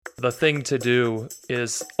the thing to do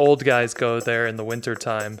is old guys go there in the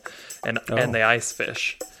wintertime and they ice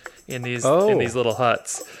fish in these little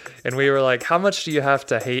huts. And we were like, how much do you have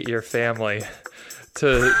to hate your family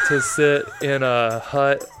to sit in a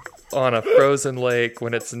hut on a frozen lake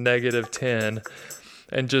when it's -10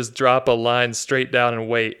 and just drop a line straight down and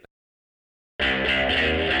wait?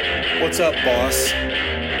 What's up, boss?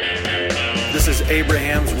 This is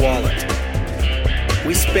Abraham's Wallet.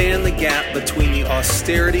 We span the gap between the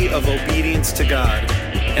austerity of obedience to God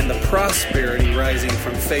and the prosperity rising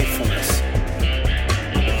from faithfulness.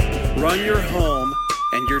 Run your home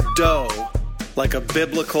and your dough like a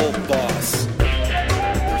biblical boss.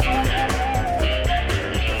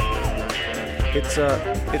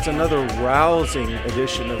 It's another rousing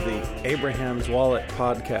edition of the Abraham's Wallet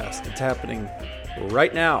podcast. It's happening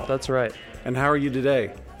right now. That's right. And how are you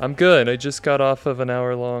today? I'm good. I just got off of an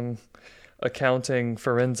hour-long accounting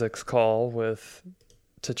forensics call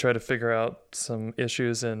to try to figure out some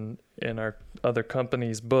issues in our other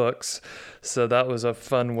company's books. So that was a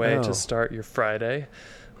fun way to start your Friday.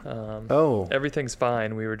 Everything's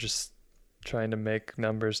fine. We were just trying to make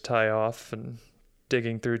numbers tie off and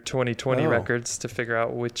digging through 2020 records to figure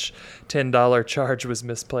out which $10 charge was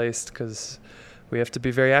misplaced, because we have to be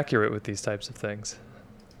very accurate with these types of things.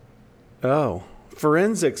 Oh,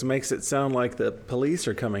 forensics makes it sound like the police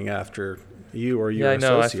are coming after you or your associates. Yeah,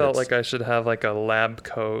 I know. I felt like I should have like a lab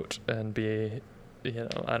coat and be,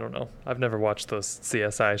 I don't know. I've never watched those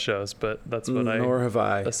CSI shows, but that's what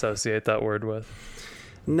I associate that word with.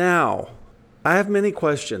 Now, I have many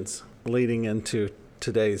questions leading into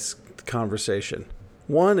today's conversation.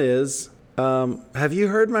 One is, have you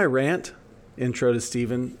heard my rant, Intro to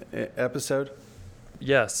Stephen episode?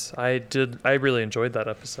 Yes, I did. I really enjoyed that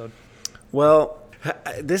episode. Well,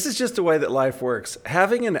 this is just the way that life works.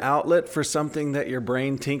 Having an outlet for something that your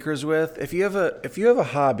brain tinkers with. If you have a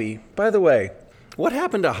hobby, by the way, what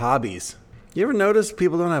happened to hobbies? You ever notice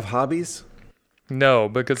people don't have hobbies? No,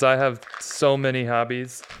 because I have so many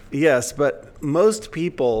hobbies. Yes, but most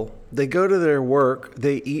people, they go to their work,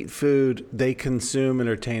 they eat food, they consume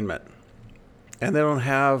entertainment. And they don't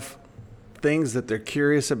have things that they're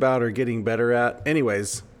curious about or getting better at.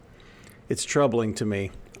 Anyways, it's troubling to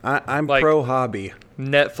me. I'm like, pro-hobby.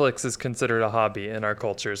 Netflix is considered a hobby in our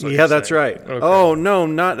cultures. Yeah, that's right. Okay. Oh, no,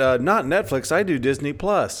 not Netflix. I do Disney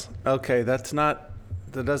Plus. Okay, that's not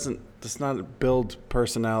build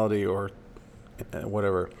personality or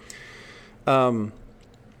whatever. The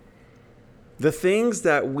things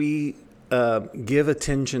that we give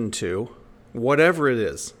attention to, whatever it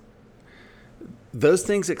is, those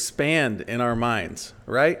things expand in our minds,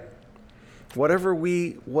 right? Whatever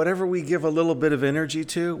we give a little bit of energy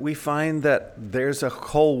to, we find that there's a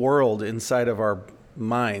whole world inside of our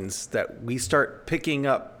minds that we start picking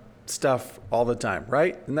up stuff all the time,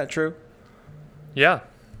 right? Isn't that true? Yeah.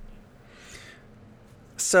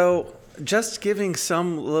 So just giving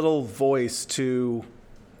some little voice to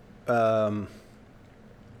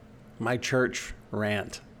my church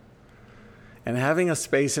rant and having a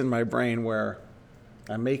space in my brain where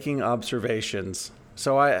I'm making observations.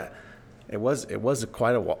 So it was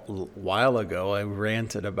quite a while ago. I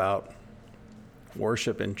ranted about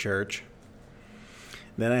worship in church.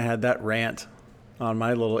 Then I had that rant on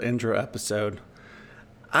my little intro episode.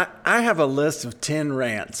 I have a list of 10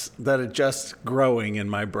 rants that are just growing in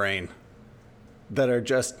my brain. That are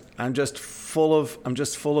I'm just full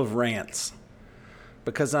of rants,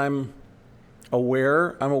 because I'm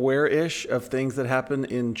aware-ish of things that happen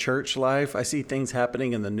in church life. I see things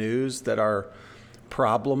happening in the news that are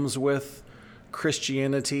problems with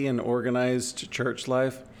Christianity and organized church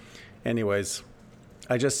life. Anyways,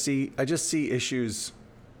 I just see issues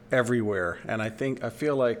everywhere, and I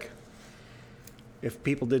feel like if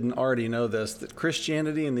people didn't already know this, that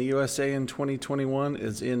Christianity in the USA in 2021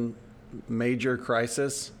 is in major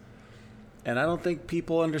crisis, and I don't think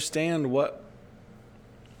people understand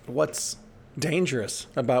what's dangerous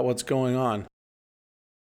about what's going on.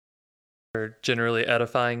 Are generally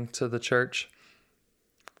edifying to the church.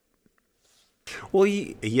 Well,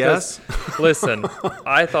 yes. Listen,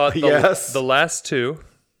 I thought yes. The last two,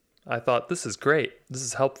 I thought, this is great. This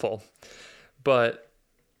is helpful. But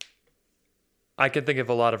I can think of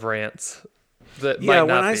a lot of rants that might not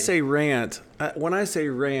be. When I say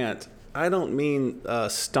rant, I don't mean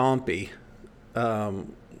stompy.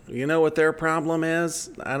 You know what their problem is?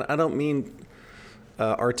 I don't mean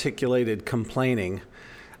articulated complaining.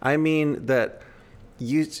 I mean that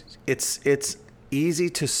it's easy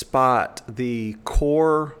to spot the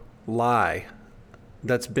core lie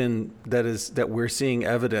that we're seeing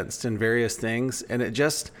evidenced in various things, and it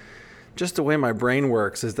just just the way my brain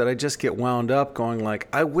works is that I just get wound up going like,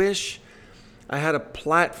 I wish I had a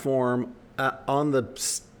platform on the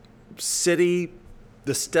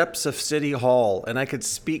steps of City Hall, and I could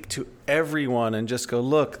speak to everyone and just go,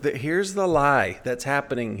 look, here's the lie that's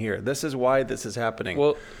happening here. This is why this is happening.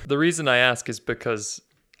 Well, the reason I ask is because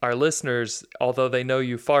our listeners, although they know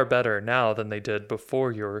you far better now than they did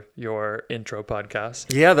before your intro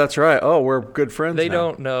podcast. Yeah, that's right. Oh, we're good friends They now.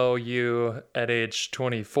 don't know you at age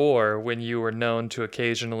 24 when you were known to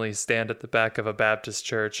occasionally stand at the back of a Baptist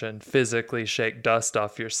church and physically shake dust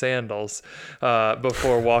off your sandals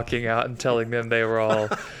before walking out and telling them they were all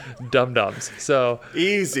dum-dums. So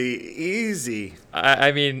Easy.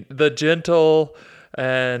 I mean, the gentle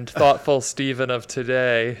and thoughtful Stephen of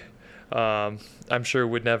today, I'm sure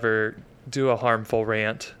would never do a harmful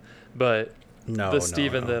rant, but the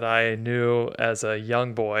Stephen that I knew as a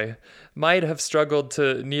young boy might have struggled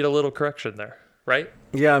to need a little correction there, right?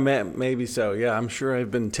 Yeah, maybe so. Yeah, I'm sure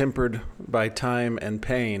I've been tempered by time and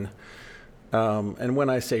pain. And when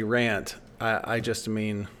I say rant, I just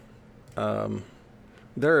mean there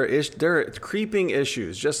are creeping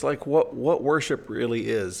issues, just like what worship really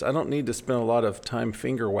is. I don't need to spend a lot of time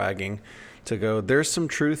finger wagging to go, there's some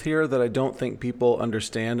truth here that I don't think people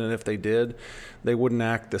understand, and if they did, they wouldn't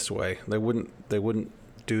act this way. They wouldn't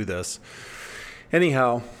do this.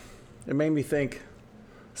 Anyhow, it made me think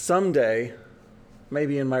someday,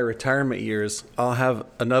 maybe in my retirement years, I'll have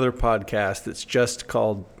another podcast that's just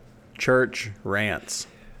called Church Rants.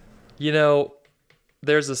 You know,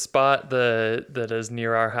 there's a spot that is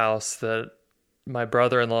near our house that my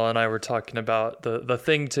brother-in-law and I were talking about. The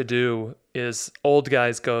thing to do is old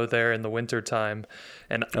guys go there in the wintertime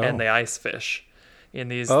and they ice fish in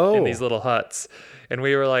these little huts. And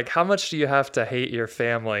we were like, how much do you have to hate your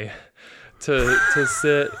family to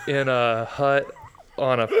sit in a hut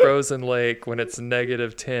on a frozen lake when it's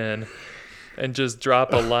 -10 and just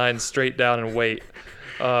drop a line straight down and wait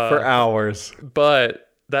for hours? But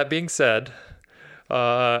that being said,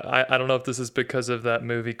 I don't know if this is because of that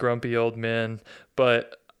movie Grumpy Old Men,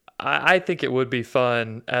 but I think it would be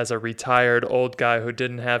fun as a retired old guy who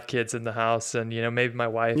didn't have kids in the house, and maybe my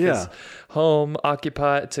wife is home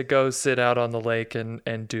occupied, to go sit out on the lake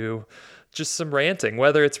and do just some ranting,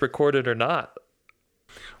 whether it's recorded or not.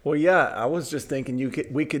 Well, yeah, I was just thinking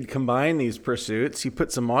we could combine these pursuits. You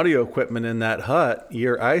put some audio equipment in that hut,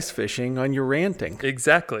 you're ice fishing on your ranting.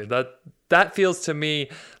 Exactly. That feels to me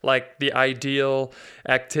like the ideal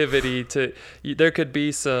activity there could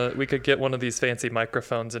be we could get one of these fancy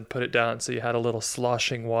microphones and put it down so you had a little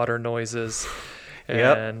sloshing water noises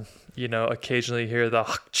and, occasionally hear the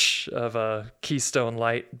of a Keystone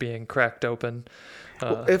Light being cracked open.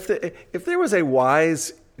 Well, if there was a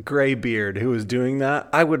wise graybeard who was doing that,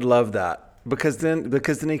 I would love that. Because then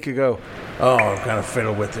he could go, oh, I've got to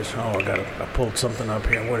fiddle with this. Oh, I pulled something up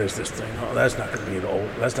here. What is this thing? Oh, that's not going to be at all.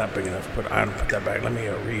 That's not big enough. I don't put that back. Let me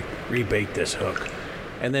rebait this hook.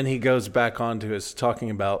 And then he goes back on to his talking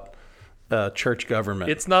about church government.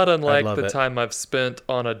 It's not unlike the time I've spent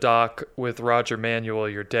on a dock with Roger Manuel,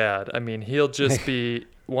 your dad. I mean, he'll just be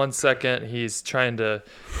 1 second he's trying to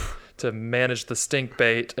manage the stink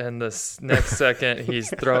bait, and the next second he's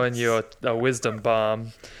throwing you a wisdom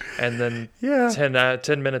bomb, and then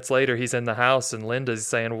 10 minutes later he's in the house and Linda's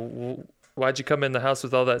saying, why'd you come in the house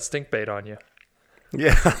with all that stink bait on you?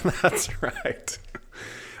 Yeah, that's right.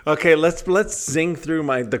 Okay, let's zing through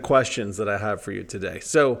the questions that I have for you today.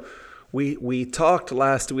 So we talked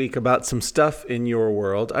last week about some stuff in your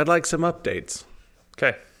world. I'd like some updates.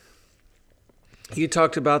 Okay. You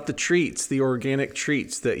talked about the organic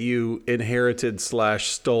treats that you inherited /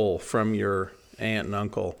 stole from your aunt and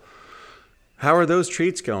uncle. How are those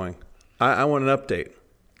treats going? I want an update.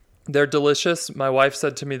 They're delicious. My wife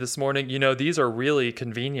said to me this morning, these are really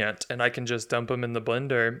convenient, and I can just dump them in the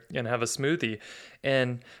blender and have a smoothie.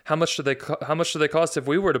 And how much do they cost if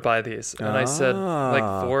we were to buy these? And I said, like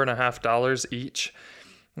 $4.50 each.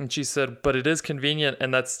 And she said, but it is convenient,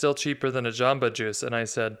 and that's still cheaper than a Jamba Juice. And I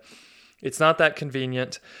said, it's not that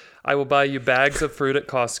convenient. I will buy you bags of fruit at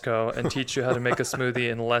Costco and teach you how to make a smoothie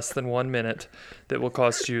in less than 1 minute that will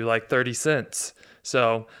cost you like 30 cents.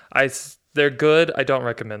 So they're good. I don't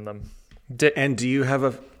recommend them. And do you have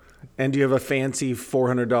a fancy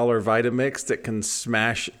 $400 Vitamix that can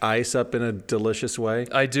smash ice up in a delicious way?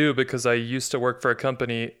 I do, because I used to work for a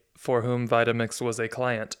company for whom Vitamix was a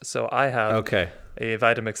client. So I have a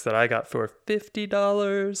Vitamix that I got for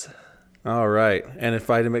 $50. All right. And if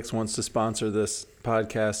Vitamix wants to sponsor this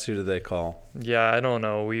podcast, who do they call? Yeah, I don't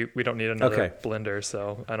know. We don't need another blender,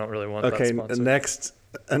 so I don't really want that sponsor.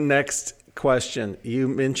 Next question. You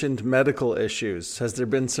mentioned medical issues. Has there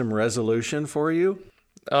been some resolution for you?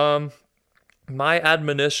 my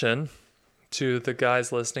admonition to the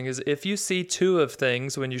guys listening is, if you see two of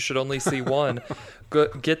things when you should only see one,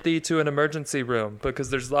 get thee to an emergency room, because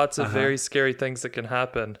there's lots of very scary things that can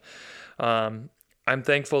happen. I'm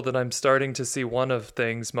thankful that I'm starting to see one of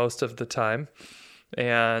things most of the time,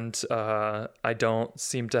 and I don't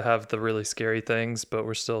seem to have the really scary things, but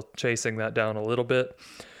we're still chasing that down a little bit.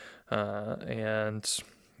 And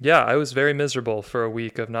yeah, I was very miserable for a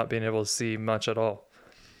week of not being able to see much at all.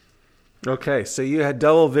 Okay, so you had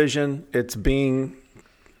double vision. It's being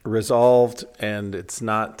resolved, and it's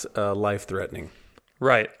not life-threatening.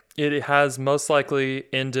 Right. It has most likely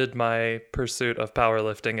ended my pursuit of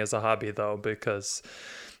powerlifting as a hobby, though, because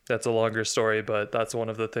that's a longer story, but that's one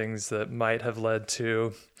of the things that might have led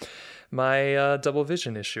to my double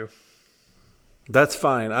vision issue. That's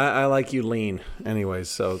fine. I like you lean anyways,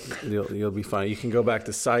 so you'll be fine. You can go back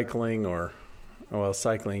to cycling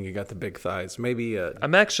cycling, you got the big thighs. Maybe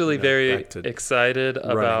I'm actually very excited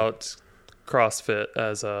about CrossFit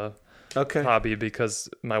as a hobby, because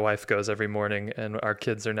my wife goes every morning, and our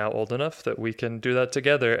kids are now old enough that we can do that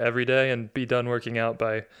together every day and be done working out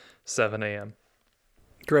by 7 a.m.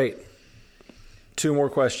 Great. 2 more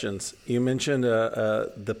questions. You mentioned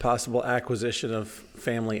the possible acquisition of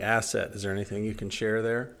family asset. Is there anything you can share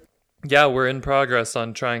there? Yeah, we're in progress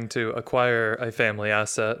on trying to acquire a family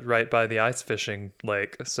asset right by the ice fishing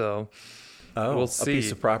lake. So we'll see. A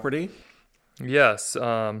piece of property? Yes.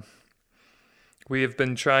 We have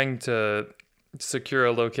been trying to secure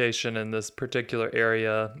a location in this particular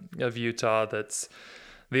area of Utah that's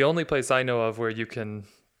the only place I know of where you can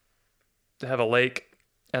have a lake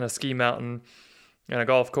and a ski mountain and a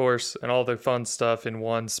golf course and all the fun stuff in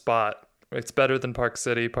one spot. It's better than Park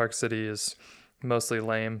City. Park City is mostly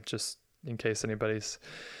lame, just in case anybody's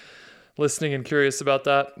listening and curious about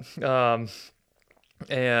that.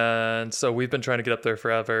 And so we've been trying to get up there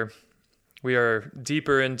forever. We are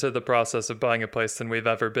deeper into the process of buying a place than we've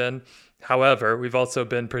ever been. However, we've also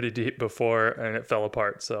been pretty deep before, and it fell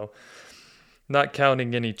apart. So not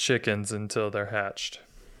counting any chickens until they're hatched.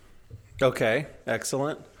 Okay,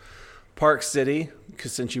 excellent. Park City,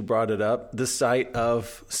 because since you brought it up, the site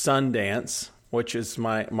of Sundance, which is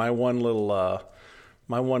my one little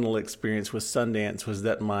experience with Sundance was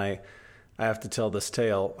that I have to tell this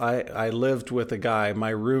tale. I lived with a guy. My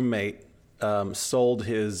roommate sold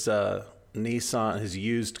his Nissan, his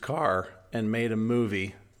used car, and made a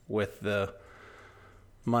movie with the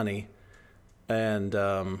money, and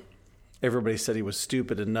everybody said he was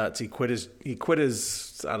stupid and nuts. He quit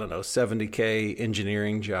his I don't know, $70K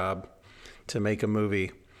engineering job to make a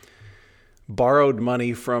movie. Borrowed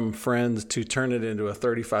money from friends to turn it into a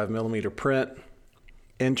 35 millimeter print.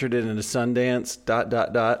 Entered it into Sundance. ...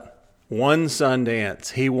 Won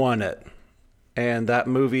Sundance. He won it. And that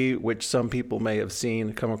movie, which some people may have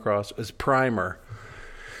come across, is Primer.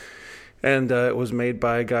 And it was made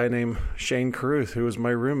by a guy named Shane Carruth, who was my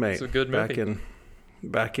roommate. It's a good movie.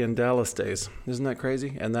 Back in Dallas days. Isn't that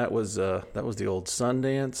crazy? And that was the old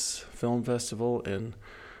Sundance Film Festival in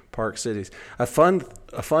Park City. A fun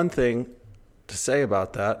thing to say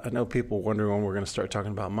about that. I know people wondering when we're going to start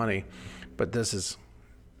talking about money, but this is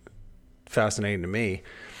fascinating to me.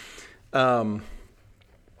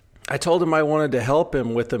 I told him I wanted to help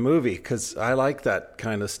him with the movie because I like that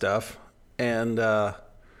kind of stuff. And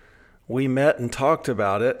we met and talked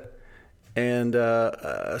about it. And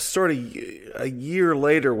sort of a year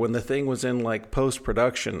later, when the thing was in like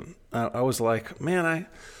post-production, I was like, man,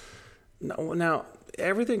 now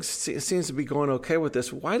everything seems to be going okay with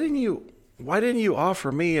this. Why didn't you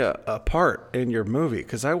offer me a part in your movie?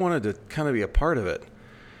 Because I wanted to kind of be a part of it.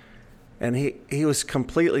 And he was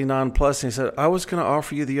completely nonplussed. And he said, I was going to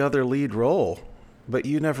offer you the other lead role, but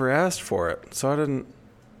you never asked for it. So I didn't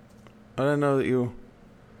know that you...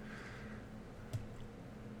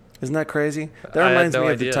 Isn't that crazy? That reminds me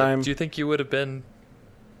of the time... Do you think you would have been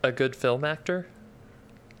a good film actor?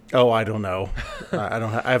 Oh, I don't know.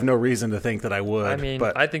 I have no reason to think that I would. I mean,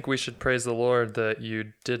 but I think we should praise the Lord that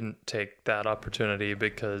you didn't take that opportunity,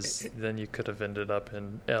 because then you could have ended up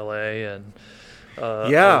in L.A. and a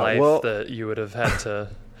life that you would have had to...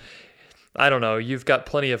 I don't know. You've got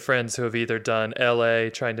plenty of friends who have either done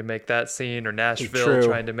L.A. trying to make that scene or Nashville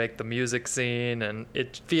trying to make the music scene, and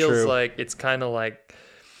it feels like it's kind of like...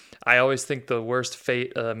 I always think the worst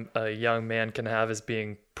fate a young man can have is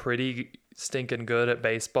being pretty stinking good at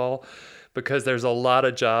baseball, because there's a lot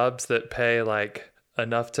of jobs that pay like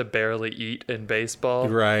enough to barely eat in baseball.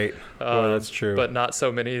 Right. That's true. But not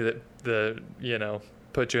so many that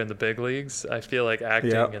put you in the big leagues. I feel like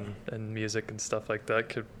acting and music and stuff like that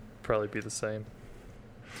could probably be the same.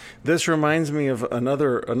 This reminds me of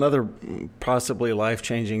another possibly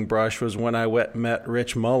life-changing brush was when I met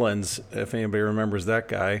Rich Mullins, if anybody remembers that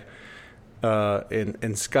guy,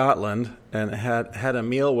 in Scotland, and had a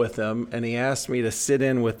meal with him, and he asked me to sit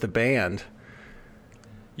in with the band.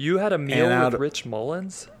 You had a meal with Rich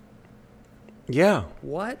Mullins? Yeah.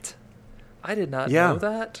 What? I did not know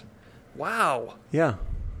that. Wow. Yeah.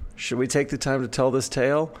 Should we take the time to tell this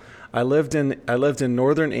tale? I lived in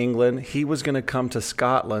northern England. He was going to come to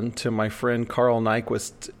Scotland to my friend Carl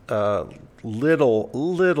Nyquist's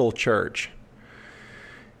little church.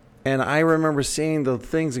 And I remember seeing the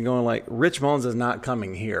things and going like, Rich Mullins is not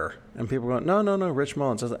coming here. And people were going, no, Rich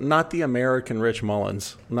Mullins. I was like, not the American Rich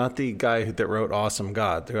Mullins, not the guy that wrote Awesome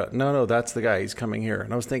God. They're like, no, that's the guy. He's coming here.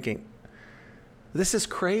 And I was thinking, this is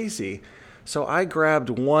crazy. So I grabbed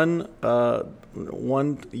one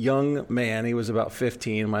young man. He was about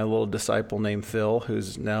 15, my little disciple named Phil,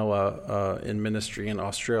 who's now in ministry in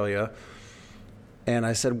Australia. And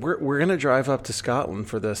I said, we're going to drive up to Scotland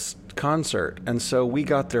for this concert. And so we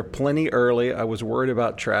got there plenty early. I was worried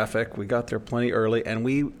about traffic. We got there plenty early, and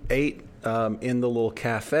we ate in the little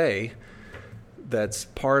cafe that's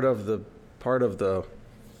part of the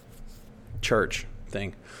church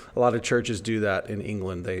thing. A lot of churches do that in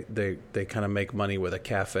England. They kind of make money with a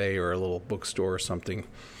cafe or a little bookstore or something.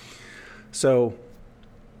 So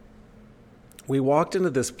we walked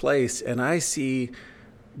into this place, and I see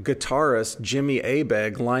guitarist Jimmy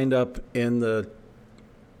Abegg lined up in the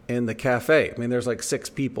cafe. I mean, there's like 6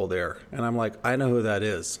 people there, and I'm like, I know who that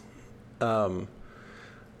is.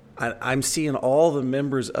 I'm seeing all the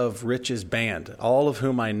members of Rich's band, all of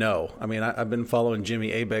whom I know. I mean, I've been following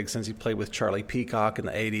Jimmy Abegg since he played with Charlie Peacock in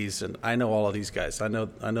the 80s, and I know all of these guys. I know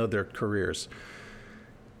their careers.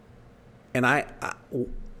 And I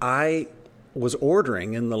was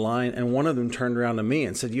ordering in the line, and one of them turned around to me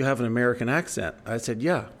and said, "You have an American accent." I said,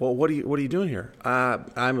 "Yeah." "Well, what are you doing here?"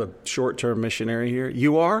 "I'm a short-term missionary here."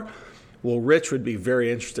 "You are?" "Well, Rich would be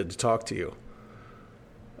very interested to talk to you."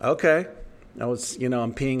 Okay. I was,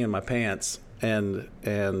 I'm peeing in my pants. And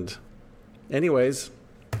anyways,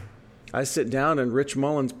 I sit down, and Rich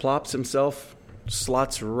Mullins plops himself,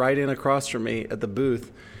 slots right in across from me at the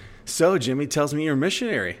booth. "So, Jimmy tells me you're a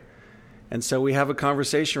missionary." And so we have a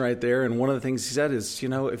conversation right there. And one of the things he said is,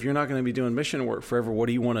 if you're not going to be doing mission work forever, what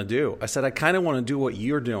do you want to do? I said, I kind of want to do what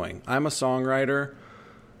you're doing. I'm a songwriter.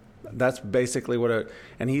 That's basically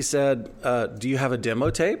and he said, "Do you have a demo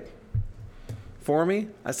tape for me?"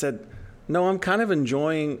 I said, "No, I'm kind of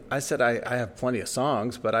enjoying," I said, I have plenty of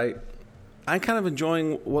songs, but I'm kind of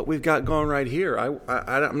enjoying what we've got going right here.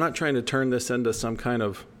 I'm not trying to turn this into some kind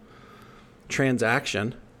of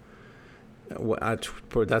transaction.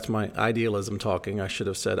 That's my idealism talking. I should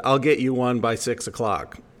have said, "I'll get you one by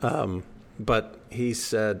 6:00. But he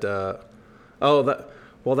said,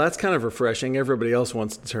 that's kind of refreshing. Everybody else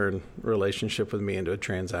wants to turn relationship with me into a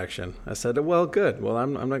transaction." I said, "Well, good. Well,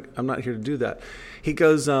 I'm not here to do that." He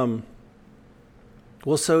goes,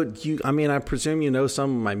 "Well, so I presume you know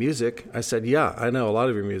some of my music." I said, "Yeah, I know a lot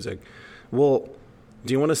of your music." "Well,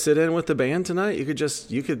 do you want to sit in with the band tonight? You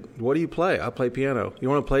could, what do you play?" "I'll play piano." "You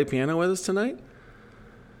want to play piano with us tonight?"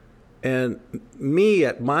 And me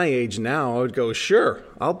at my age now, I would go, "Sure,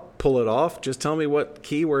 I'll pull it off. Just tell me what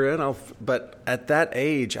key we're in." But at that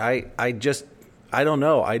age, I don't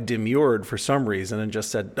know. I demurred for some reason and just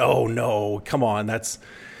said, "Oh no, come on.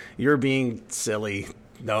 You're being silly.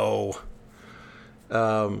 No."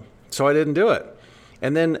 So I didn't do it.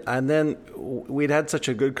 And then we'd had such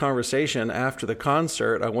a good conversation after the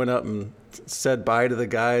concert. I went up and said bye to the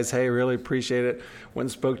guys. "Hey, really appreciate it." Went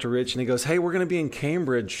and spoke to Rich, and he goes, "Hey, we're going to be in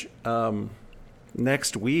Cambridge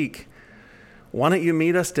next week. Why don't you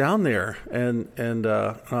meet us down there?" And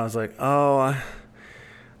I was like, "Oh,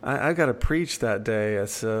 I got to preach that day. I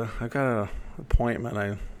got an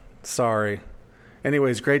appointment. Sorry."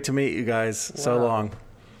 Anyways, great to meet you guys. Wow. So long.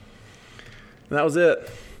 And that was it.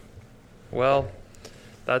 Well,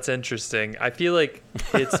 that's interesting. I feel like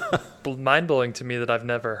it's mind-blowing to me that I've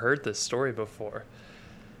never heard this story before.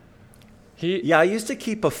 I used to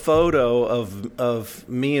keep a photo of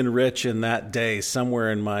me and Rich in that day somewhere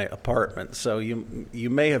in my apartment. So you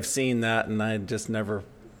may have seen that, and I just never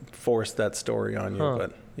forced that story on you.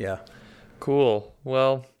 But yeah. Cool.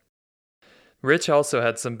 Well, Rich also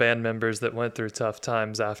had some band members that went through tough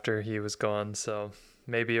times after he was gone, so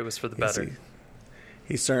maybe it was for the better.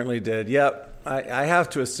 He certainly did. Yep. I have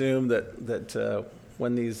to assume that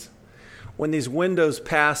when these windows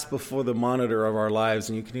pass before the monitor of our lives,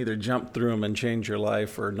 and you can either jump through them and change your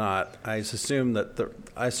life or not, I assume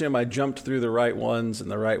I jumped through the right ones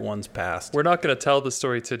and the right ones passed. We're not going to tell the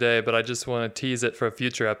story today, but I just want to tease it for a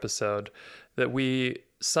future episode that we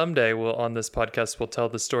someday on this podcast, we'll tell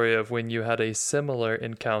the story of when you had a similar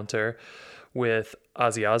encounter with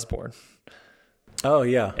Ozzy Osbourne. Oh,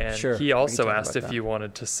 yeah, and sure. He also asked if you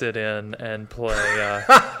wanted to sit in and play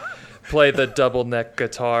play the double neck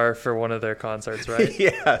guitar for one of their concerts, right?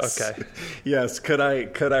 Yes. Okay. Yes. Could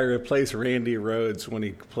I replace Randy Rhoads when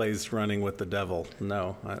he plays Running with the Devil?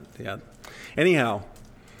 No. Yeah. Anyhow,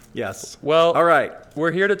 yes. Well, all right.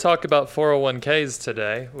 We're here to talk about 401ks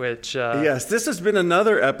today, which... yes, this has been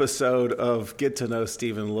another episode of Get to Know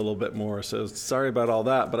Stephen a little bit more, so sorry about all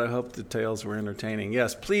that, but I hope the tales were entertaining.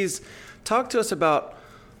 Yes, please talk to us about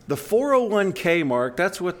the 401k, Mark.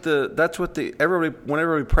 That's what everybody,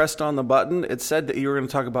 whenever we pressed on the button, it said that you were going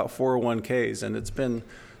to talk about 401ks, and it's been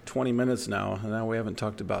 20 minutes now, and now we haven't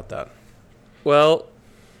talked about that. Well,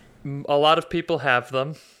 a lot of people have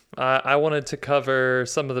them. I wanted to cover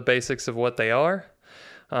some of the basics of what they are.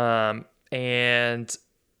 And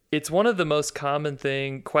it's one of the most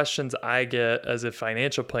common questions I get as a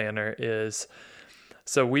financial planner is,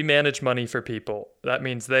 so we manage money for people. That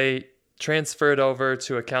means they transfer it over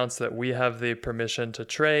to accounts that we have the permission to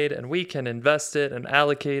trade, and we can invest it and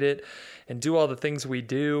allocate it and do all the things we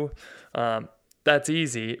do. That's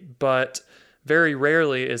easy, but very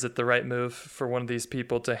rarely is it the right move for one of these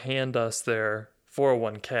people to hand us their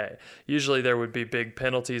 401k. Usually there would be big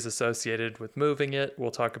penalties associated with moving it.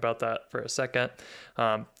 We'll talk about that for a second.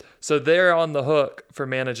 So they're on the hook for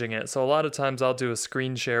managing it. So a lot of times I'll do a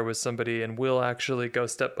screen share with somebody and we'll actually go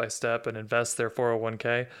step by step and invest their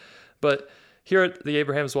 401k. But here at the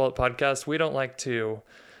Abraham's Wallet podcast, we don't like to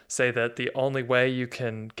say that the only way you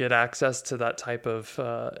can get access to that type of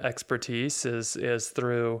expertise is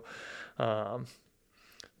through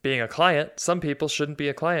being a client. Some people shouldn't be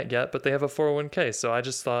a client yet, but they have a 401k. So I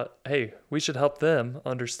just thought, hey, we should help them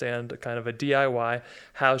understand kind of a DIY.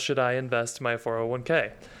 How should I invest my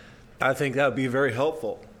 401k? I think that would be very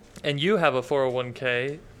helpful. And you have a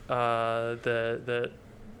 401k that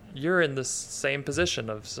you're in the same position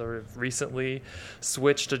of sort of recently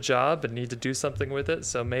switched a job and need to do something with it.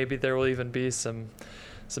 So maybe there will even be some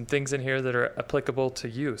things in here that are applicable to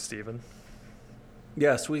you, Stephen.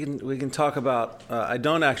 Yes, we can talk about. I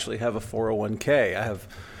don't actually have a 401k.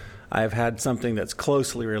 I have had something that's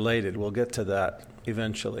closely related. We'll get to that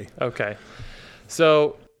eventually. Okay,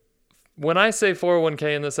 so when I say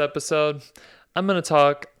 401k in this episode, I'm going to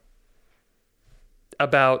talk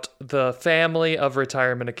about the family of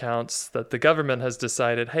retirement accounts that the government has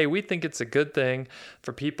decided, hey, we think it's a good thing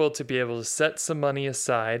for people to be able to set some money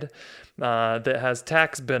aside that has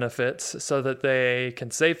tax benefits so that they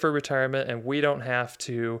can save for retirement and we don't have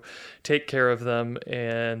to take care of them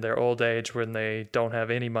in their old age when they don't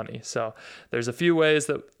have any money. So there's a few ways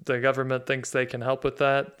that the government thinks they can help with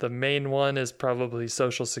that. The main one is probably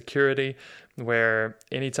Social Security, where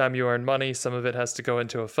anytime you earn money, some of it has to go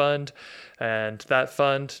into a fund, and that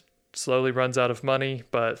fund slowly runs out of money,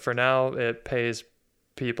 but for now it pays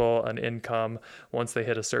people an income once they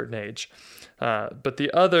hit a certain age. But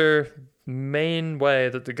the other main way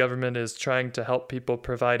that the government is trying to help people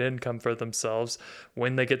provide income for themselves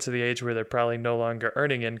when they get to the age where they're probably no longer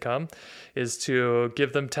earning income is to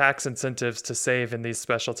give them tax incentives to save in these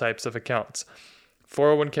special types of accounts.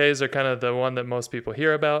 401ks are kind of the one that most people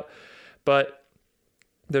hear about, but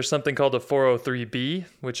there's something called a 403b,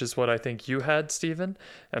 which is what I think you had, Stephen.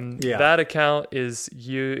 And that account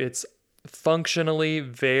it's functionally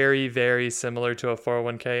very, very similar to a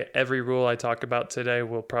 401k. Every rule I talk about today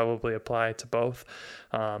will probably apply to both.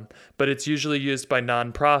 But it's usually used by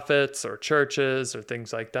nonprofits or churches or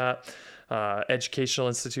things like that, educational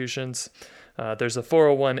institutions. There's a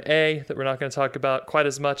 401a that we're not going to talk about quite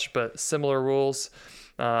as much, but similar rules.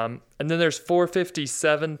 And then there's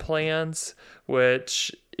 457 plans,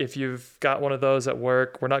 which if you've got one of those at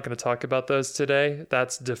work, we're not going to talk about those today.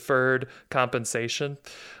 That's deferred compensation.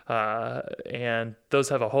 And those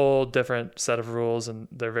have a whole different set of rules and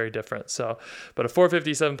they're very different. So, but a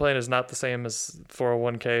 457 plan is not the same as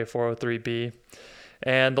 401k, 403b.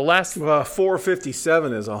 And the last... Well,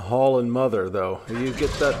 457 is a hauling mother, though. You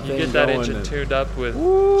get that thing You get that going engine tuned up with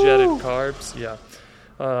Woo! jetted carbs. Yeah.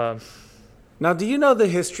 Now, do you know the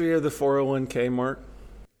history of the 401k, Mark?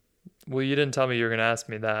 Well, you didn't tell me you were going to ask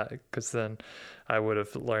me that, because then I would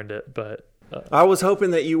have learned it. But I was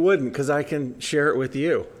hoping that you wouldn't, because I can share it with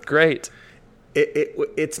you. Great.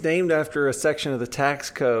 It's named after a section of the tax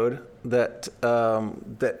code that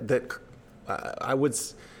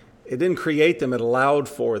it didn't create them; it allowed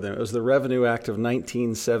for them. It was the Revenue Act of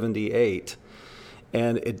 1978,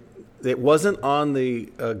 and it wasn't on the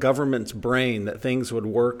government's brain that things would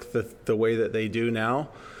work the way that they do now.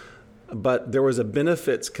 But there was a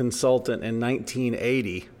benefits consultant in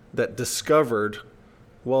 1980 that discovered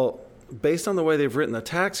Well, based on the way they've written the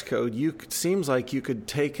tax code, seems like you could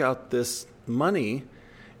take out this money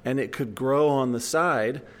and it could grow on the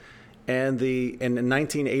side. And in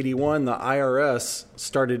 1981, the IRS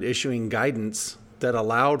started issuing guidance that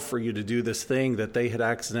allowed for you to do this thing that they had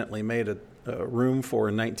accidentally made a room for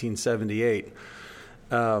in 1978.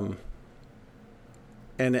 And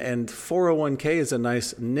 401k is a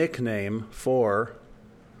nice nickname for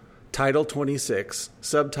Title 26,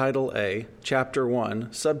 Subtitle A, Chapter 1,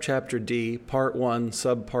 Subchapter D, Part 1,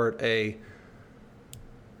 Subpart A,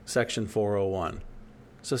 Section 401.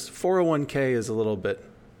 So 401k is a little bit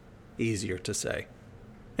easier to say.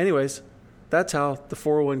 Anyways, that's how the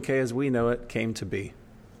 401k as we know it came to be.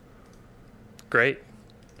 Great.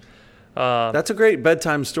 That's a great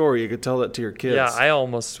bedtime story. You could tell that to your kids. Yeah, I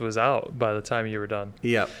almost was out by the time you were done.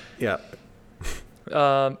 Yep.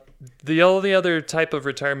 The only other type of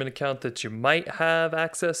retirement account that you might have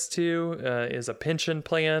access to is a pension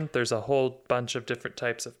plan. There's a whole bunch of different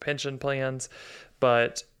types of pension plans,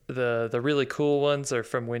 but the really cool ones are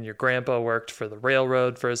from when your grandpa worked for the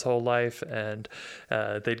railroad for his whole life, and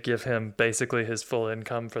they'd give him basically his full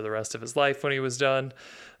income for the rest of his life when he was done.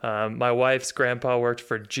 My wife's grandpa worked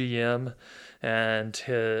for GM, and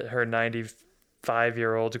her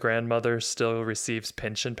 95-year-old grandmother still receives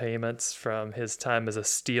pension payments from his time as a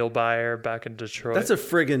steel buyer back in Detroit. That's a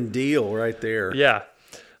friggin' deal right there. Yeah.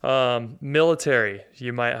 Military,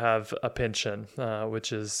 you might have a pension,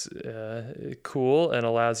 which is cool and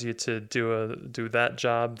allows you to do that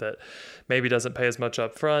job that maybe doesn't pay as much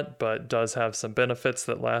up front, but does have some benefits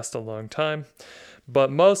that last a long time.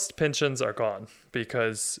 But most pensions are gone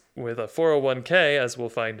because with a 401k, as we'll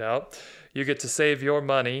find out, you get to save your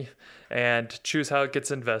money and choose how it gets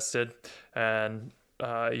invested, and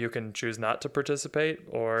you can choose not to participate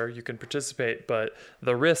or you can participate, but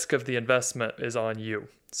the risk of the investment is on you.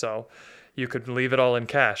 So you could leave it all in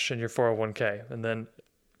cash in your 401k, and then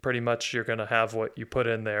pretty much you're going to have what you put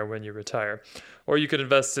in there when you retire. Or you could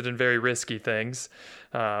invest it in very risky things.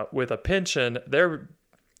 With a pension,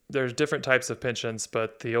 there's different types of pensions,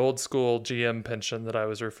 but the old school GM pension that I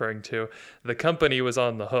was referring to, the company was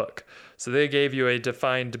on the hook. So they gave you a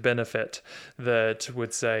defined benefit that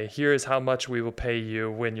would say, here's how much we will pay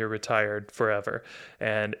you when you're retired forever.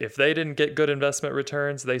 And if they didn't get good investment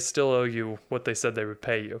returns, they still owe you what they said they would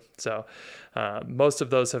pay you. So most of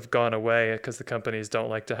those have gone away because the companies don't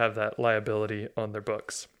like to have that liability on their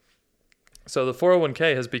books. So the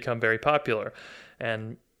 401k has become very popular,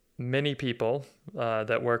 and many people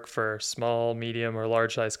that work for small, medium, or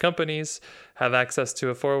large-sized companies have access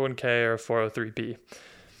to a 401k or a 403b.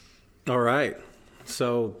 All right.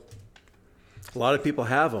 So a lot of people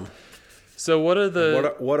have them. So what are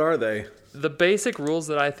they? The basic rules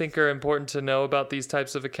that I think are important to know about these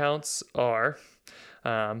types of accounts are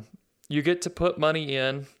you get to put money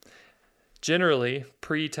in generally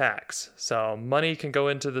pre-tax. So money can go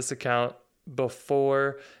into this account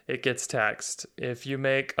before it gets taxed. If you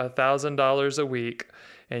make $1,000 a week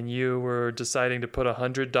and you were deciding to put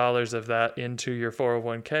 $100 of that into your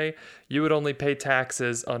 401k, you would only pay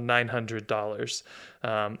taxes on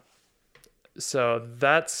 $900. So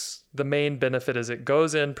that's the main benefit, is it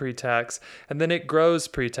goes in pre-tax and then it grows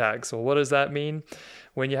pre-tax. Well, what does that mean?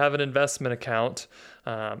 When you have an investment account,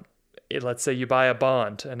 let's say you buy a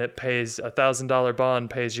bond and it pays $1,000 bond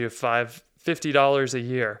pays you $50 a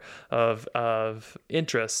year of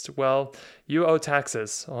interest. Well, you owe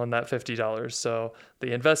taxes on that $50. So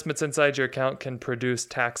the investments inside your account can produce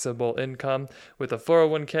taxable income. With a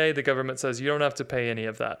 401k, the government says you don't have to pay any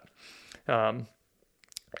of that.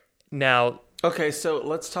 Now, okay, so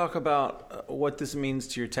let's talk about what this means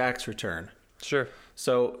to your tax return. Sure.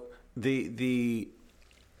 So the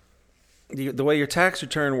way your tax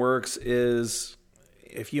return works is,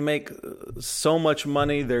 if you make so much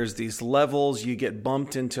money, there's these levels. You get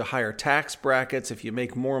bumped into higher tax brackets. If you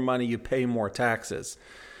make more money, you pay more taxes.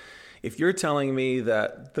 If you're telling me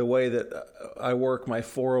that the way that I work my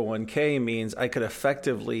 401k means I could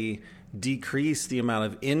effectively decrease the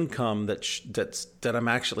amount of income that I'm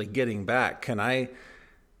actually getting back, can I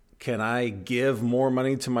give more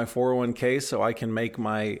money to my 401k so I can make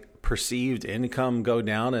my perceived income go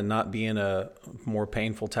down and not be in a more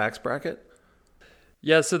painful tax bracket?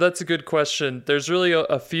 Yeah, so that's a good question. There's really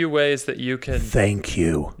a few ways that you can... Thank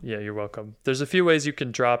you. Yeah, you're welcome. There's a few ways you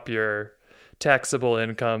can drop your taxable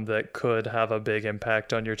income that could have a big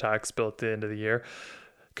impact on your tax bill at the end of the year.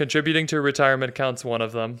 Contributing to a retirement account's one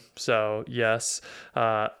of them. So yes,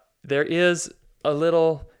 there is a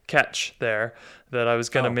little catch there that I was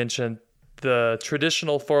going to mention. The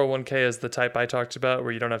traditional 401k is the type I talked about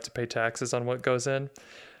where you don't have to pay taxes on what goes in.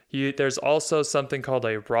 There's also something called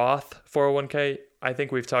a Roth 401k. I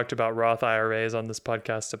think we've talked about Roth IRAs on this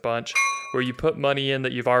podcast a bunch, where you put money in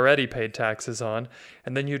that you've already paid taxes on,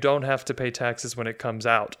 and then you don't have to pay taxes when it comes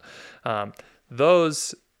out.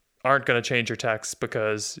 Those aren't going to change your tax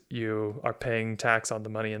because you are paying tax on the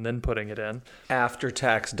money and then putting it in. After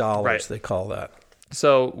tax dollars, Right. they call that.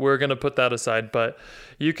 So we're going to put that aside, but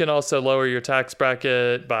you can also lower your tax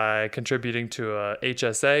bracket by contributing to a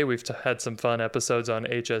HSA. We've had some fun episodes on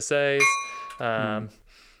HSAs,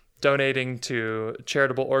 donating to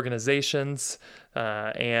charitable organizations,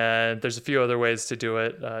 and there's a few other ways to do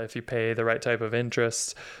it if you pay the right type of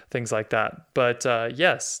interest, things like that. But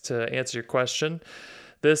yes, to answer your question,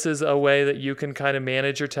 this is a way that you can kind of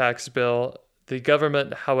manage your tax bill. The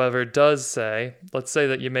government, however, does say, let's say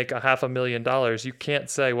that you make $500,000. You can't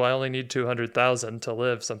say, well, I only need $200,000 to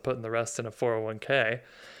live, so I'm putting the rest in a 401k.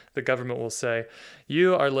 The government will say,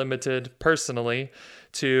 you are limited personally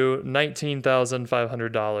to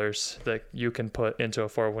 $19,500 that you can put into a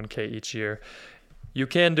 401k each year. You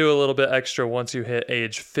can do a little bit extra once you hit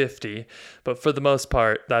age 50, but for the most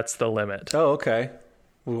part, that's the limit. Oh, okay.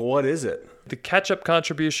 Well, what is it? The catch-up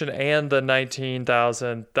contribution and the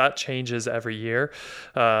 $19,000, that changes every year,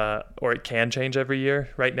 or it can change every year.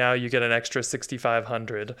 Right now, you get an extra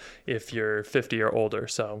 $6,500 if you're 50 or older.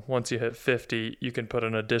 So once you hit 50, you can put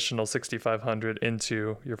an additional $6,500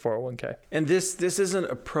 into your 401k. And this isn't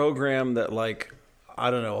a program that, like,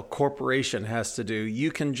 I don't know, a corporation has to do.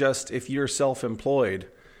 You can just, if you're self-employed,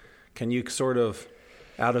 can you sort of,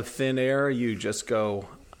 out of thin air, you just go,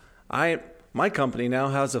 my company now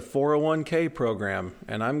has a 401k program,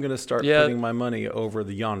 and I'm going to start putting my money over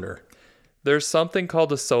the yonder. There's something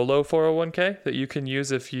called a solo 401k that you can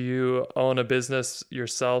use if you own a business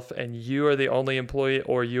yourself and you are the only employee,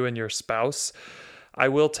 or you and your spouse. I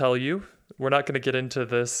will tell you, we're not going to get into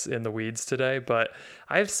this in the weeds today, but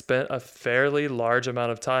I've spent a fairly large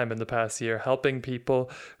amount of time in the past year helping people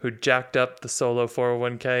who jacked up the solo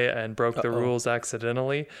 401k and broke the rules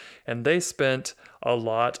accidentally, and they spent a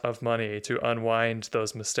lot of money to unwind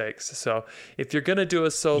those mistakes. So if you're going to do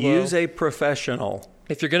a solo... Use a professional.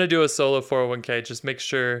 If you're going to do a solo 401k, just make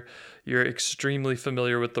sure you're extremely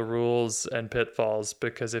familiar with the rules and pitfalls,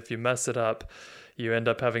 because if you mess it up, you end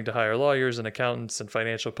up having to hire lawyers and accountants and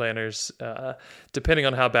financial planners, depending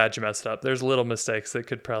on how bad you messed up. There's little mistakes that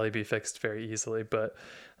could probably be fixed very easily, but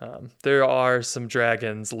there are some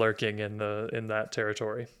dragons lurking in that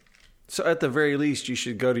territory. So at the very least, you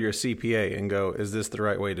should go to your CPA and go, is this the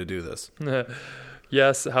right way to do this?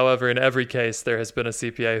 Yes, however, in every case, there has been a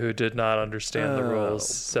CPA who did not understand the rules.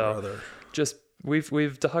 So brother. Just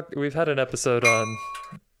we've had an episode on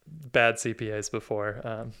bad CPAs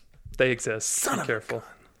before. They exist. Be careful.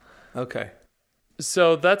 Okay.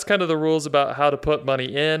 So that's kind of the rules about how to put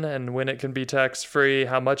money in and when it can be tax-free,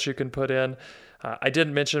 how much you can put in. I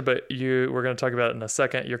didn't mention, but we're going to talk about it in a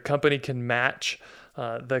second. Your company can match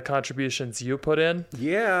the contributions you put in.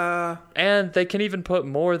 Yeah. And they can even put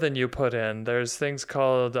more than you put in. There's things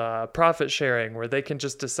called profit sharing, where they can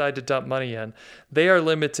just decide to dump money in. They are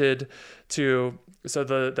limited to, so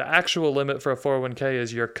the actual limit for a 401k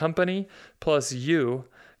is your company plus you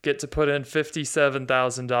get to put in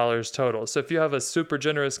 $57,000 total. So if you have a super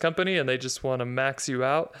generous company and they just want to max you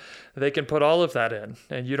out, they can put all of that in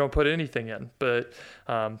and you don't put anything in. But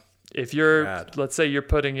if you're, let's say you're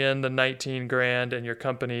putting in the $19,000 and your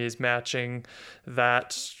company is matching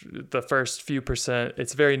that, the first few percent,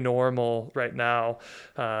 it's very normal right now.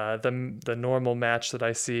 The normal match that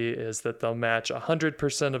I see is that they'll match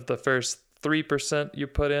 100% of the first 3% you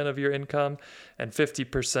put in of your income and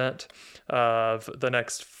 50% of the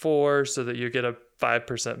next 4%, so that you get a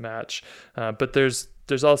 5% match. But there's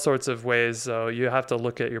all sorts of ways. So you have to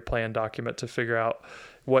look at your plan document to figure out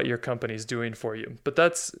what your company's doing for you. But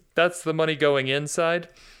that's the money going inside.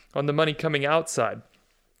 On the money coming outside,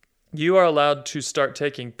 you are allowed to start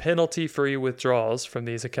taking penalty-free withdrawals from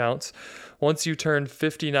these accounts once you turn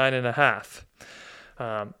 59 and a half.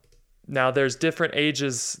 Now, there's different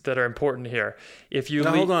ages that are important here. If you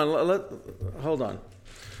hold on.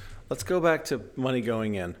 Let's go back to money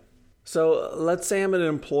going in. So let's say I'm an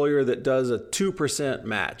employer that does a 2%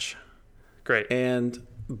 match. Great.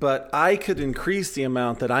 But I could increase the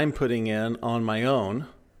amount that I'm putting in on my own.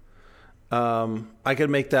 I could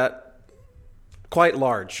make that quite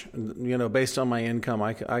large, based on my income.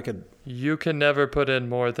 I could. You can never put in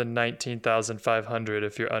more than $19,500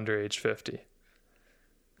 if you're under age 50.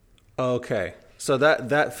 Okay. So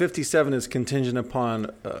that 57 is contingent upon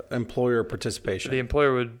employer participation. The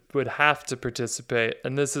employer would have to participate,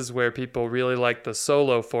 and this is where people really like the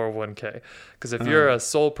solo 401k. Because if you're a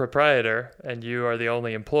sole proprietor and you are the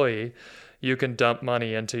only employee, you can dump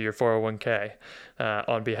money into your 401k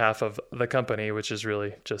on behalf of the company, which is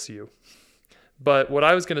really just you. But what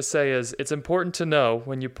I was going to say is it's important to know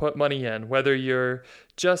when you put money in, whether you're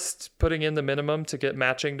just putting in the minimum to get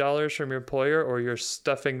matching dollars from your employer or you're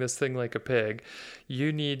stuffing this thing like a pig,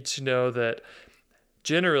 you need to know that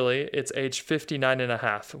generally it's age 59 and a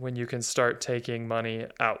half when you can start taking money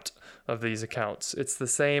out of these accounts. It's the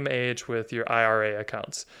same age with your IRA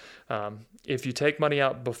accounts. If you take money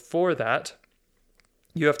out before that,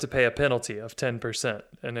 you have to pay a penalty of 10%,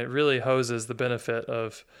 and it really hoses the benefit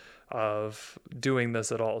of doing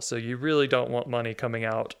this at all. So you really don't want money coming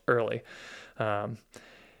out early.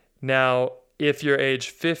 Now, if you're age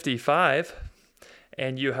 55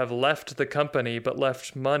 and you have left the company but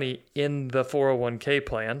left money in the 401k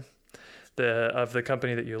plan of the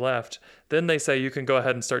company that you left, then they say you can go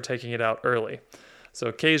ahead and start taking it out early. So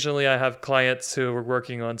occasionally I have clients who we're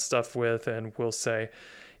working on stuff with and will say,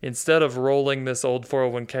 instead of rolling this old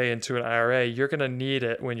 401k into an IRA, you're going to need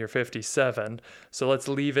it when you're 57. So let's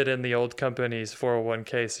leave it in the old company's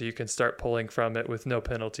 401k so you can start pulling from it with no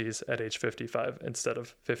penalties at age 55 instead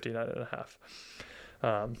of 59 and a half.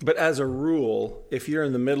 But as a rule, if you're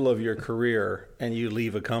in the middle of your career and you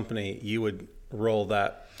leave a company, you would roll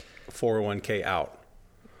that 401k out.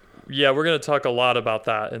 Yeah, we're going to talk a lot about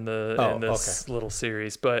that in this little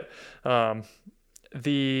series. But the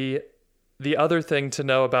other thing to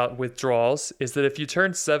know about withdrawals is that if you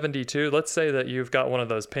turn 72, let's say that you've got one of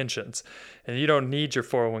those pensions and you don't need your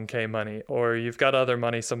 401k money, or you've got other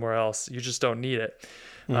money somewhere else, you just don't need it.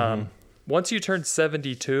 Once you turn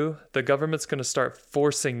 72, the government's going to start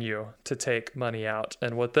forcing you to take money out.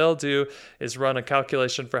 And what they'll do is run a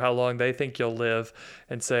calculation for how long they think you'll live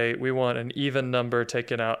and say, we want an even number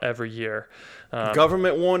taken out every year.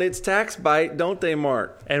 Government want its tax bite, don't they,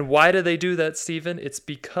 Mark? And why do they do that, Stephen? It's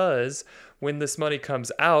because when this money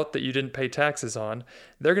comes out that you didn't pay taxes on,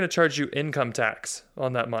 they're going to charge you income tax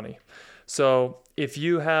on that money. So if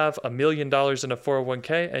you have $1 million in a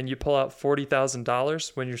 401k and you pull out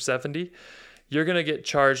 $40,000 when you're 70, you're going to get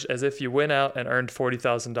charged as if you went out and earned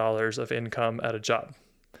 $40,000 of income at a job.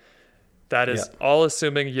 That is all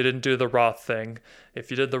assuming you didn't do the Roth thing.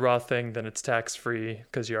 If you did the Roth thing, then it's tax-free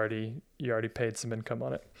because you already paid some income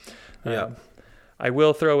on it. I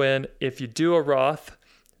will throw in, if you do a Roth,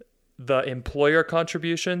 the employer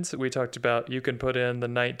contributions we talked about, you can put in the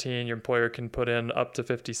 19, your employer can put in up to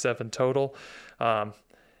 57 total. The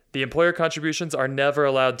employer contributions are never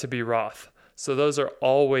allowed to be Roth. So those are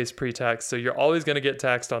always pre-tax. So you're always going to get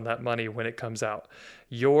taxed on that money when it comes out.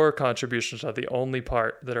 Your contributions are the only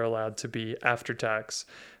part that are allowed to be after tax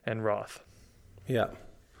and Roth. Yeah.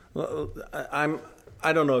 Well,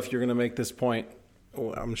 I don't know if you're going to make this point.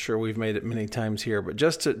 I'm sure we've made it many times here, but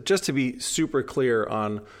just to be super clear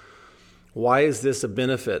on why is this a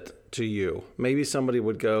benefit to you? Maybe somebody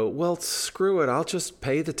would go, well, screw it. I'll just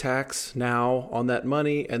pay the tax now on that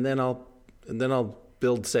money, and then I'll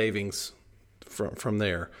build savings from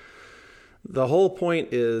there. The whole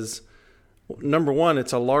point is, number one,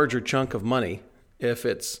 it's a larger chunk of money if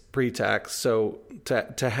it's pre-tax. So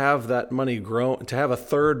to have that money grow, to have a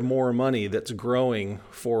third more money that's growing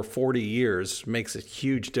for 40 years makes a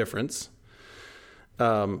huge difference.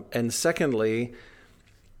 And secondly,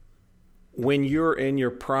 when you're in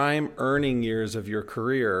your prime earning years of your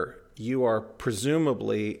career, you are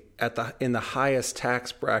presumably in the highest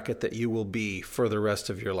tax bracket that you will be for the rest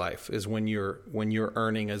of your life, is when you're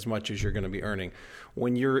earning as much as you're going to be earning.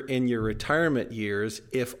 When you're in your retirement years,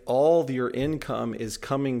 if all your income is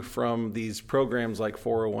coming from these programs like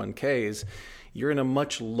 401ks, you're in a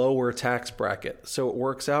much lower tax bracket. So it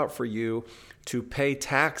works out for you to pay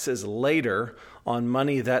taxes later on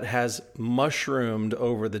money that has mushroomed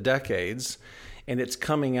over the decades, and it's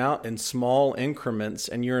coming out in small increments,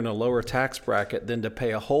 and you're in a lower tax bracket than to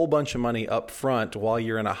pay a whole bunch of money up front while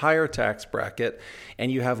you're in a higher tax bracket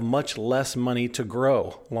and you have much less money to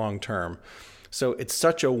grow long term. So it's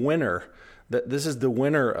such a winner that this is the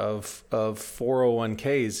winner of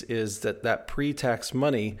 401ks, is that pre-tax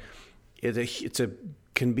money,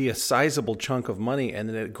 can be a sizable chunk of money, and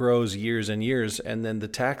then it grows years and years, and then the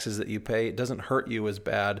taxes that you pay, it doesn't hurt you as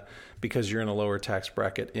bad because you're in a lower tax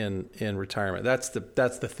bracket in retirement. That's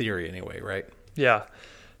the theory anyway, right? Yeah.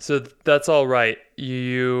 So that's all right.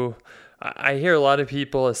 I hear a lot of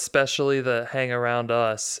people, especially that hang around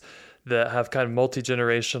us, that have kind of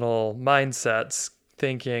multi-generational mindsets,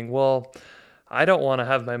 thinking, well, I don't want to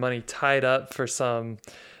have my money tied up for some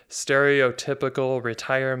stereotypical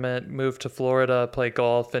retirement, move to Florida, play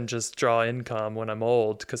golf, and just draw income when I'm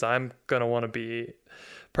old, because I'm going to want to be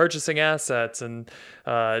purchasing assets and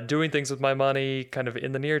doing things with my money kind of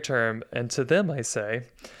in the near term. And to them, I say,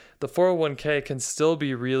 the 401k can still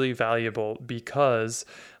be really valuable because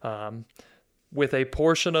with a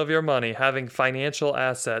portion of your money, having financial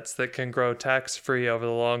assets that can grow tax-free over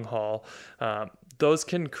the long haul, those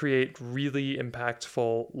can create really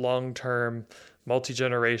impactful, long-term,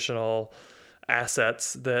 multi-generational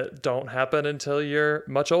assets that don't happen until you're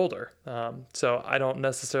much older. So I don't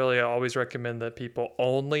necessarily always recommend that people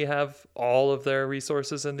only have all of their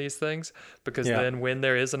resources in these things, because then when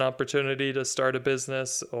there is an opportunity to start a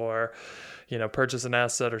business or, purchase an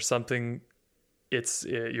asset or something,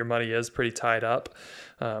 your money is pretty tied up.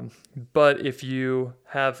 But if you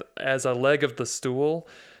have as a leg of the stool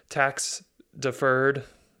tax deferred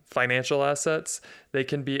financial assets, they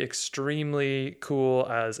can be extremely cool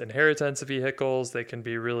as inheritance vehicles. They can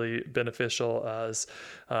be really beneficial as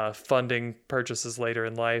funding purchases later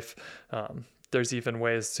in life. There's even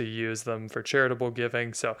ways to use them for charitable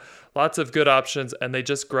giving. So lots of good options, and they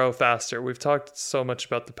just grow faster. We've talked so much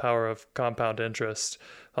about the power of compound interest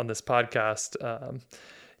on this podcast.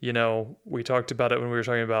 We talked about it when we were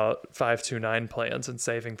talking about 529 plans and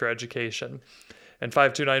saving for education. And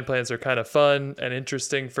 529 plans are kind of fun and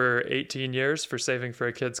interesting for 18 years for saving for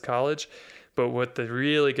a kid's college. But what that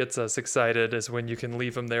really gets us excited is when you can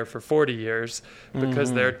leave them there for 40 years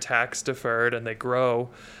because they're tax deferred and they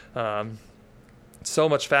grow so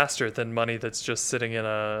much faster than money that's just sitting in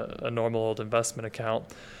a normal old investment account.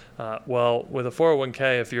 Well, with a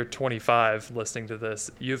 401k, if you're 25 listening to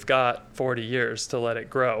this, you've got 40 years to let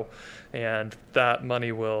it grow. And that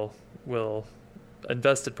money will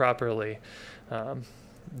invested properly,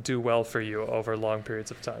 do well for you over long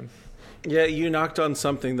periods of time. Yeah, you knocked on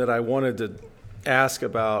something that I wanted to ask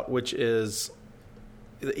about, which is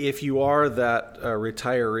if you are that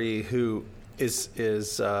retiree who is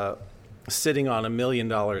sitting on $1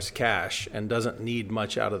 million cash and doesn't need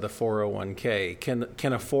much out of the 401k, can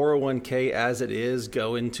a 401k as it is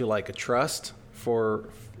go into like a trust for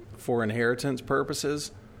inheritance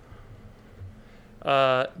purposes?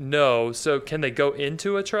 No. So can they go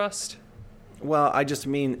into a trust? Well, I just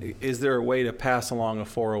mean, is there a way to pass along a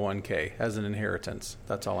 401k as an inheritance?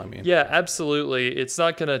 That's all I mean. Yeah, absolutely. It's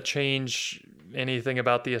not going to change anything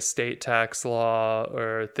about the estate tax law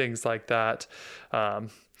or things like that.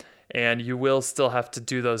 And you will still have to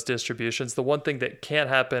do those distributions. The one thing that can't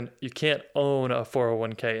happen, you can't own a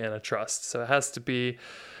 401k in a trust. So it has to be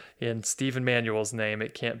in Stephen Manuel's name.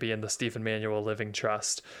 It can't be in the Stephen Manuel Living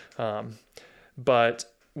Trust. But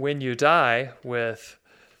when you die with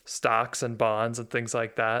stocks and bonds and things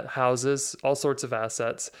like that, houses, all sorts of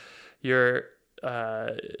assets, you're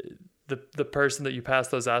the person that you pass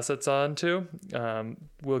those assets on to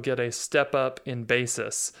will get a step up in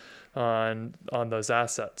basis on those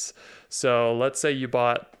assets. So let's say you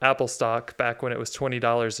bought Apple stock back when it was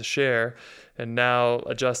 $20 a share, and now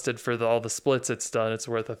adjusted for all the splits it's done, it's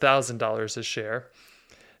worth $1,000 a share.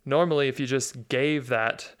 Normally, if you just gave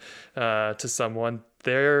that to someone,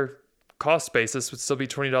 their cost basis would still be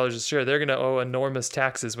 $20 a share. They're going to owe enormous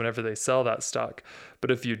taxes whenever they sell that stock.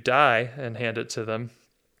 But if you die and hand it to them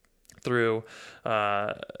through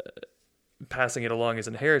passing it along as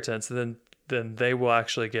inheritance, then they will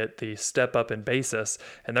actually get the step up in basis,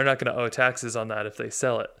 and they're not going to owe taxes on that if they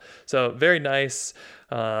sell it. So very nice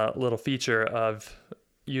little feature of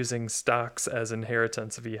using stocks as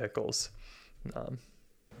inheritance vehicles.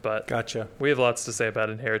 But gotcha. We have lots to say about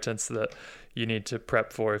inheritance that you need to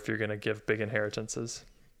prep for if you're going to give big inheritances.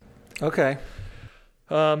 Okay.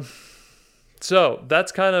 So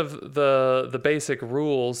that's kind of the basic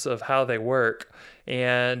rules of how they work.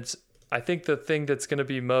 And I think the thing that's going to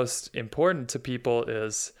be most important to people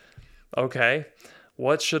is, okay,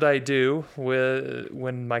 what should I do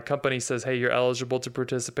when my company says, hey, you're eligible to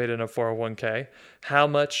participate in a 401k? How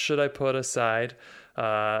much should I put aside?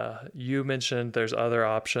 You mentioned there's other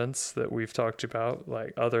options that we've talked about,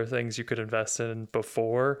 like other things you could invest in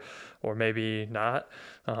before or maybe not.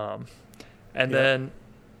 Then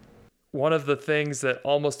one of the things that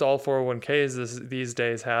almost all 401ks these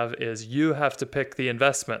days have is you have to pick the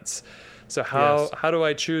investments. So how do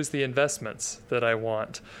I choose the investments that I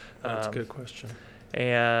want? That's a good question.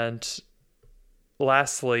 And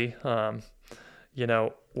lastly,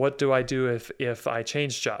 what do I do if I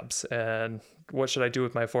change jobs, and what should I do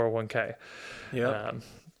with my 401k? Yeah.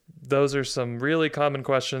 Those are some really common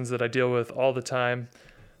questions that I deal with all the time.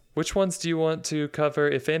 Which ones do you want to cover,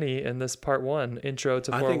 if any, in this part 1, intro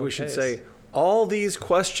to 401ks? I think we should say all these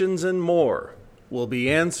questions and more will be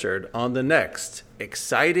answered on the next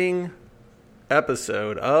exciting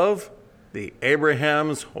episode of the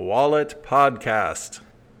Abraham's Wallet Podcast.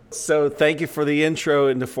 So thank you for the intro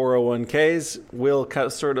into 401ks. We'll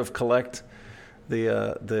sort of collect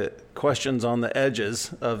the questions on the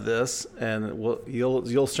edges of this, and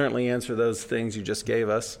you'll certainly answer those things you just gave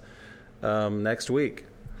us next week.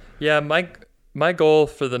 Yeah, my goal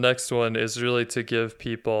for the next one is really to give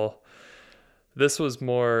people. This was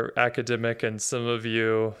more academic, and some of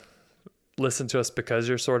you listen to us because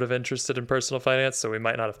you're sort of interested in personal finance, so we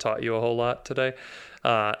might not have taught you a whole lot today.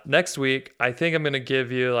 Next week, I think I'm going to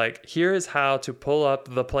give you here is how to pull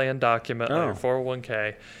up the plan document on your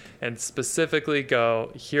 401k and specifically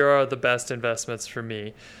go, here are the best investments for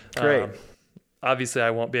me. Great. Obviously,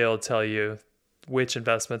 I won't be able to tell you which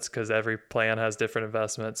investments because every plan has different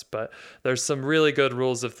investments, but there's some really good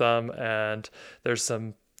rules of thumb, and there's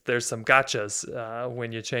some gotchas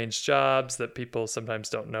when you change jobs that people sometimes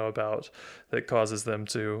don't know about that causes them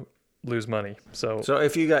to lose money. So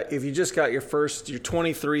if you just got your first, you're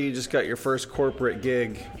 23, you just got your first corporate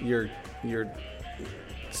gig, you're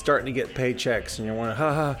starting to get paychecks, and you're wondering,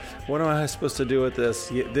 what am I supposed to do with this?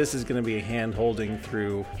 This is going to be a hand holding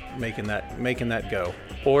through making that go.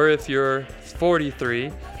 Or if you're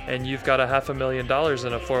 43 and you've got $500,000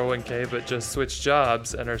 in a 401k but just switched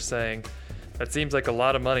jobs and are saying, that seems like a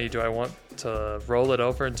lot of money. Do I want to roll it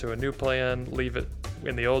over into a new plan, leave it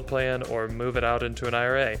in the old plan, or move it out into an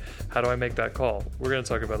IRA? How do I make that call? We're going to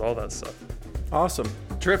talk about all that stuff. Awesome.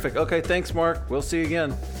 Terrific. Okay, thanks, Mark. We'll see you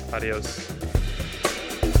again. Adios.